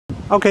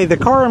Okay, the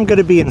car I'm going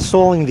to be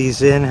installing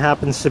these in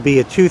happens to be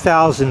a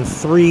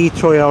 2003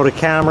 Toyota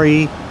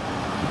Camry.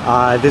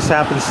 This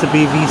happens to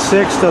be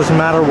V6, doesn't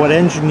matter what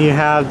engine you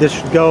have. This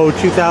should go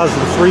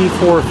 2003,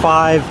 4,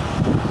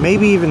 5,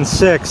 maybe even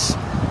 6.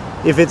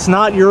 If it's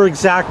not your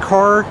exact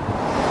car,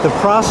 the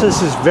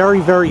process is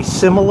very, very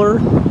similar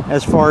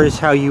as far as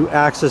how you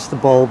access the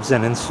bulbs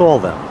and install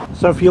them.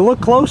 So if you look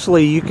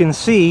closely, you can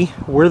see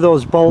where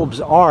those bulbs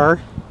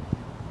are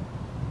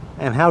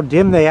and how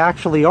dim they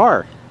actually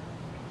are.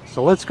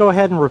 So let's go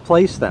ahead and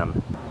replace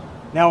them.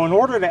 Now, in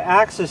order to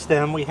access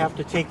them, we have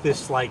to take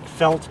this like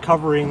felt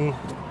covering,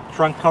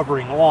 trunk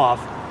covering off,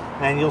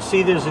 and you'll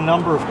see there's a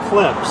number of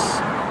clips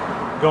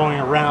going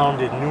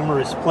around in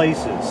numerous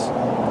places.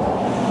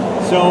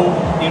 So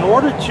in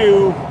order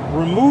to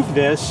remove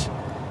this,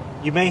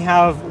 you may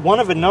have one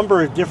of a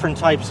number of different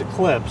types of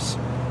clips.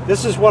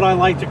 This is what I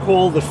like to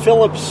call the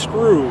Phillips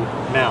screw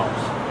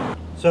mount.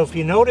 So if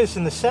you notice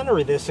in the center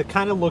of this, it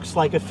kind of looks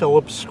like a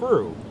Phillips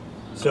screw.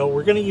 So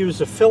we're going to use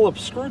a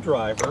Phillips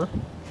screwdriver,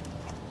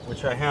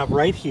 which I have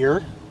right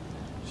here.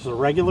 This is a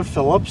regular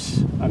Phillips.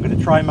 I'm going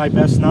to try my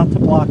best not to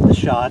block the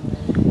shot.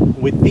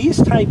 With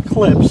these type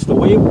clips, the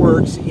way it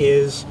works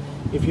is,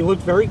 if you look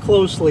very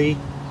closely,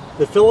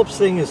 the Phillips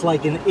thing is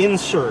like an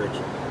insert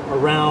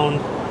around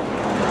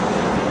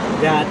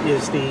that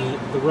is the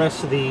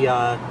rest of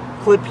the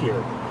clip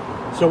here.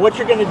 So what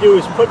you're going to do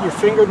is put your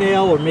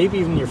fingernail or maybe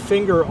even your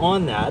finger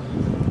on that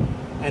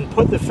and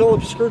put the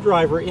Phillips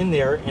screwdriver in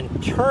there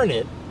and turn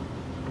it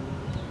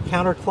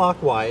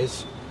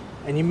counterclockwise,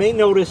 and you may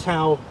notice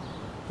how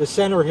the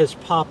center has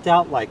popped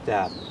out like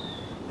that.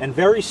 And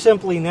very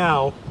simply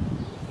now,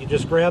 you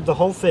just grab the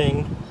whole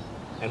thing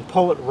and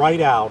pull it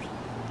right out,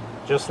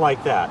 just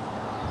like that.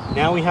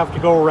 Now we have to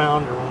go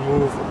around and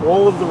remove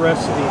all of the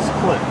rest of these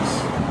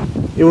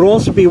clips. It would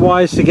also be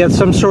wise to get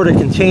some sort of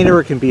container.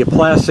 It can be a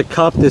plastic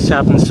cup. This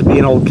happens to be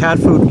an old cat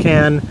food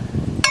can.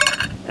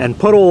 And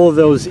put all of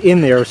those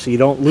in there so you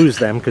don't lose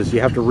them, because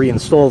you have to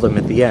reinstall them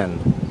at the end.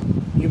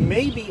 You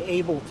may be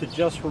able to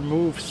just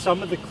remove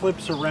some of the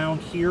clips around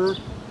here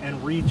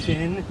and reach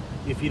in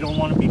if you don't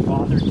want to be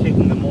bothered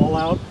taking them all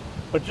out.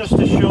 But just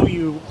to show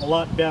you a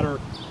lot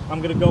better,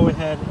 I'm going to go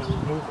ahead and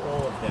remove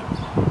all of them.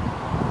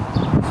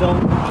 So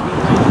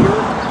right here,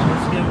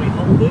 once again we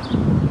hold it,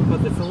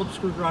 put the Phillips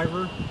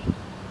screwdriver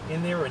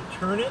in there and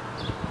turn it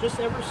just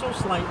ever so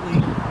slightly,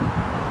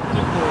 and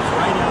it pulls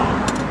right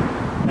out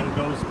and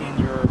goes in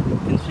your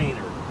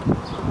container.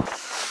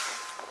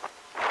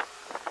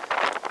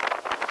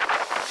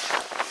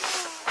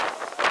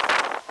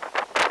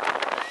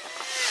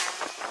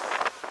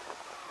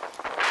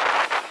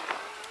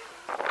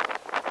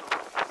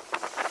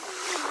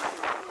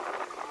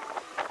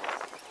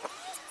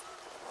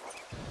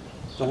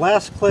 The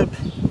last clip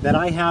that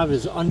I have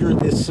is under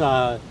this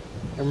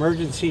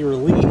emergency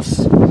release,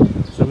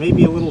 so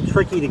maybe a little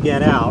tricky to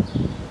get out,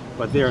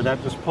 but there,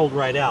 that just pulled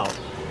right out.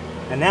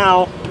 And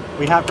now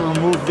we have to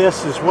remove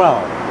this as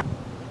well.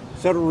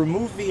 So to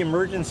remove the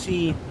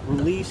emergency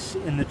release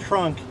in the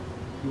trunk,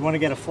 you want to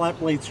get a flat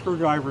blade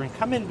screwdriver and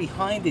come in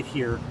behind it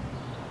here,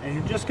 and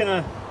you're just going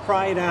to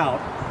pry it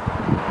out.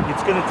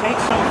 It's going to take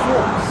some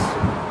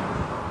force.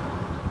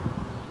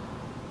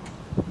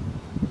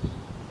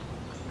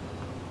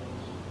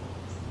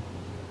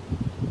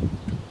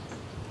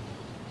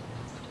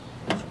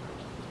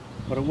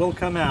 But it will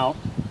come out,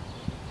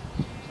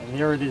 and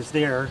there it is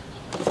there,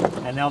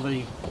 and now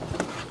the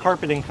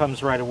carpeting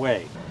comes right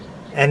away.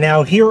 And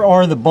now here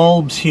are the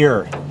bulbs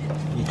here.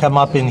 You come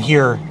up in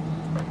here,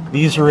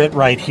 these are it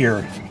right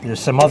here. There's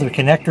some other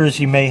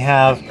connectors you may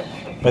have,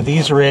 but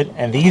these are it,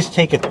 and these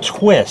take a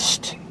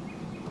twist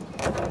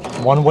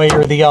one way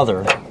or the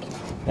other.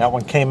 That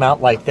one came out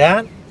like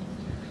that,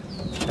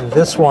 and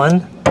this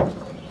one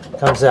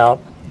comes out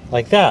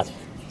like that.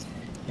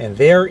 And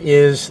there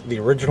is the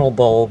original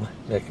bulb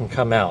that can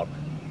come out.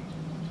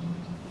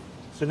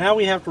 So now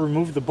we have to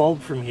remove the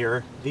bulb from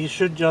here. These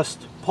should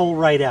just pull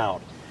right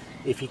out.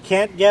 If you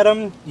can't get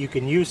them, you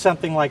can use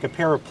something like a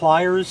pair of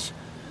pliers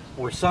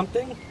or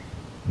something,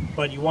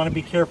 but you want to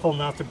be careful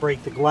not to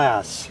break the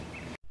glass.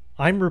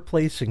 I'm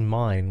replacing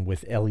mine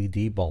with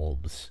LED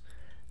bulbs.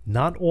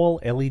 Not all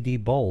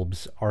LED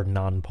bulbs are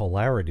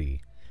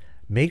non-polarity.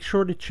 Make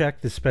sure to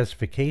check the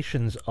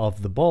specifications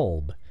of the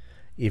bulb.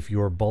 If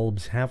your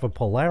bulbs have a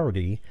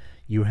polarity,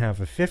 you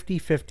have a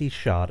 50-50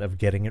 shot of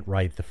getting it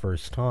right the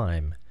first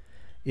time.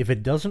 If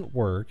it doesn't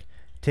work,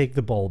 take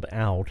the bulb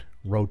out,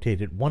 rotate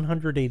it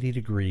 180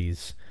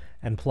 degrees,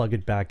 and plug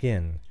it back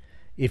in.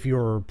 If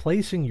you're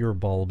replacing your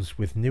bulbs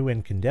with new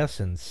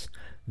incandescents,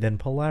 then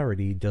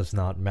polarity does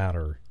not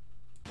matter.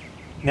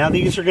 Now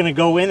these are going to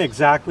go in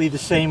exactly the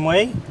same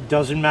way.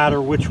 Doesn't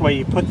matter which way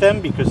you put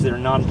them because they're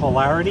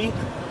non-polarity.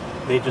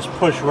 They just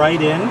push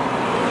right in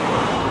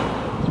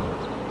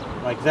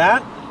like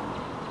that.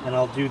 And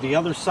I'll do the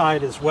other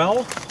side as well.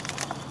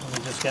 Let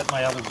me just get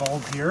my other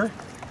bulb here.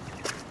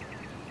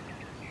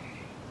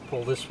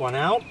 Pull this one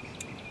out.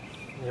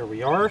 There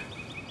we are.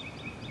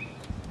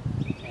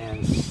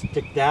 And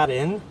stick that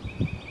in.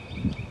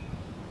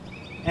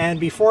 And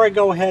before I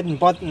go ahead and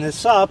button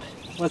this up,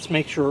 let's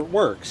make sure it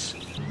works.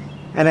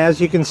 And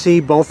as you can see,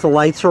 both the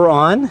lights are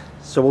on,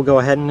 so we'll go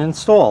ahead and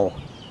install.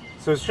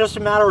 So it's just a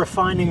matter of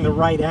finding the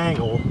right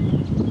angle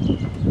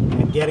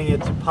and getting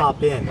it to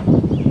pop in.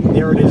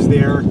 There it is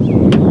there,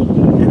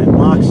 and it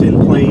locks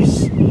in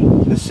place.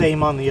 The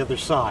same on the other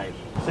side.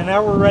 So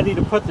now we're ready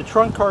to put the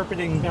trunk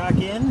carpeting back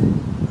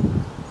in.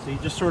 So you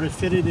just sort of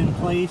fit it in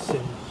place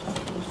and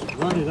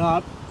run it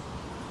up,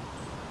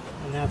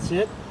 and that's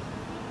it.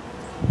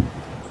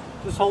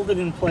 Just hold it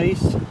in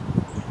place.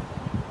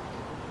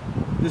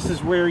 This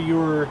is where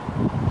your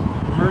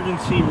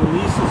emergency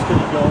release is going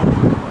to go,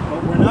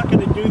 but we're not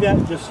going to do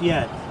that just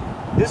yet.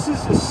 This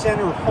is the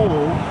center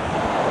hole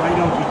right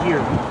over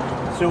here.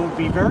 So it would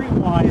be very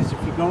wise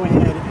if you go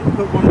ahead and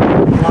put one of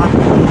the block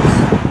clips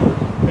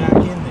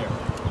back in there.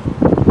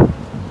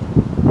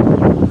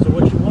 So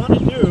what you want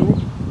to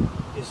do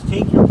is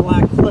take your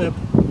black clip,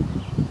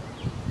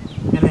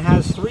 and it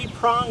has 3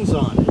 prongs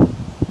on it.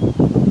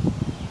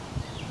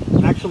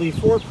 Actually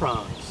 4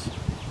 prongs.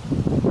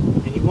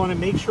 And you want to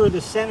make sure the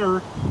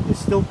center is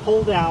still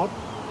pulled out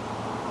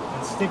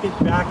and stick it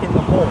back in the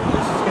hole.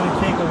 This is going to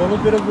take a little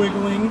bit of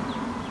wiggling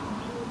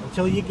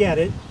until you get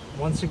it.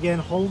 Once again,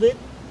 hold it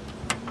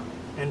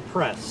and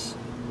press,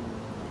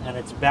 and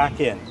it's back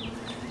in.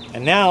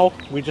 And now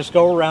we just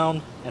go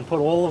around and put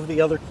all of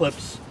the other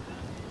clips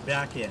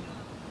back in.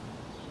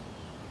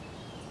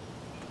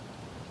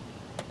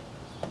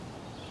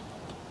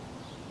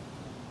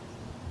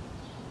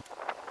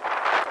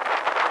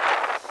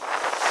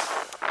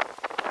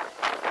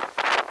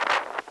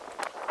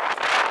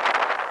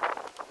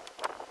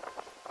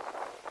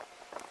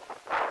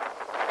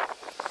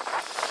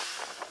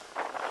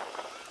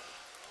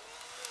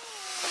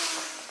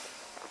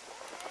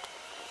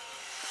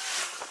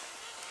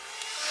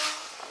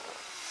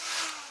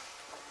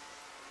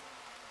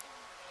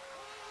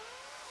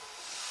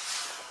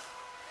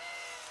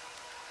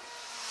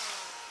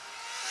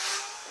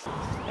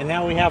 And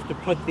now we have to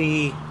put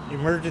the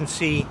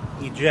emergency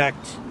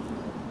eject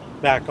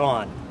back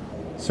on.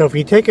 So if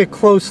you take a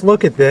close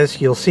look at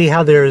this, you'll see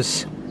how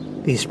there's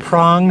these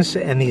prongs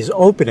and these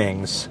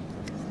openings.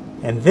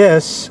 And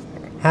this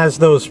has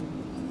those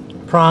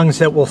prongs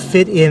that will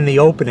fit in the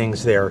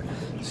openings there.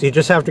 So you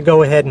just have to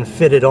go ahead and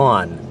fit it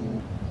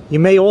on. You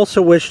may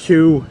also wish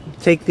to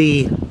take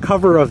the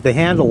cover of the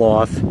handle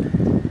off,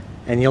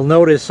 and you'll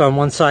notice on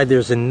one side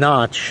there's a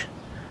notch.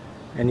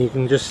 And you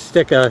can just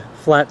stick a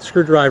flat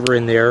screwdriver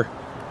in there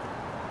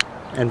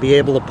and be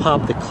able to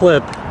pop the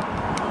clip,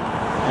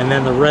 and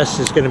then the rest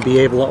is going to be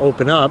able to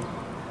open up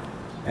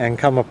and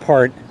come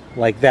apart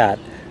like that.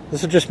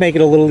 This will just make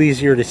it a little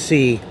easier to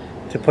see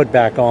to put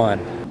back on.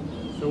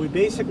 So we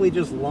basically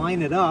just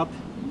line it up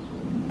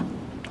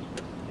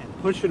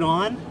and push it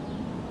on,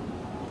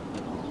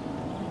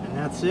 and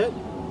that's it.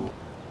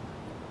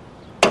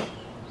 It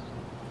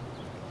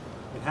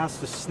has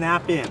to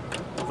snap in,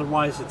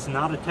 otherwise it's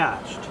not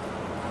attached.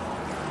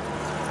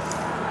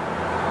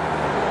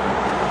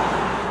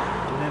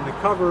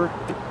 Cover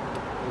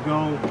will go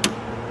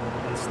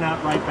and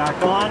snap right back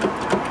on.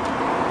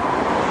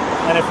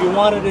 And if you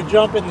wanted to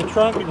jump in the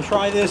trunk and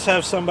try this,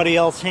 have somebody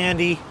else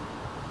handy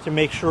to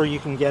make sure you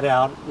can get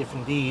out if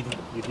indeed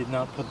you did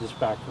not put this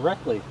back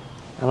correctly.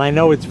 And I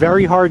know it's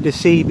very hard to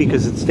see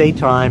because it's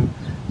daytime,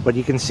 but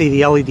you can see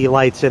the LED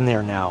lights in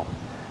there now.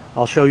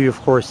 I'll show you, of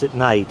course, at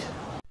night.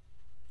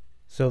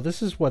 So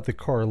this is what the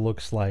car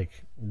looks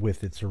like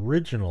with its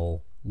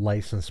original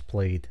license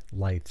plate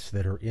lights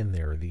that are in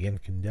there, the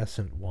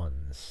incandescent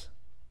ones.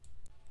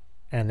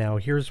 And now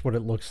here's what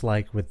it looks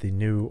like with the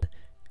new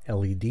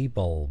LED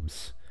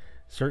bulbs.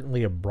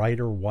 Certainly a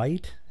brighter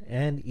white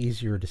and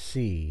easier to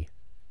see.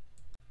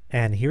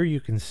 And here you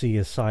can see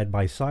a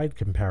side-by-side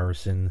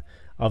comparison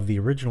of the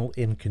original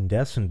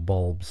incandescent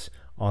bulbs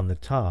on the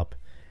top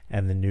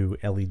and the new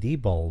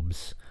LED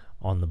bulbs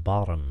on the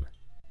bottom.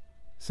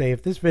 Say,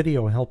 if this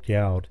video helped you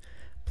out,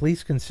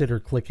 please consider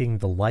clicking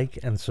the like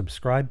and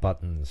subscribe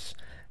buttons.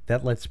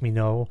 That lets me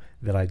know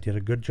that I did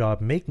a good job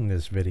making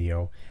this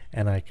video,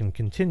 and I can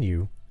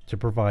continue to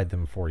provide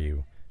them for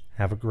you.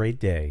 Have a great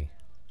day.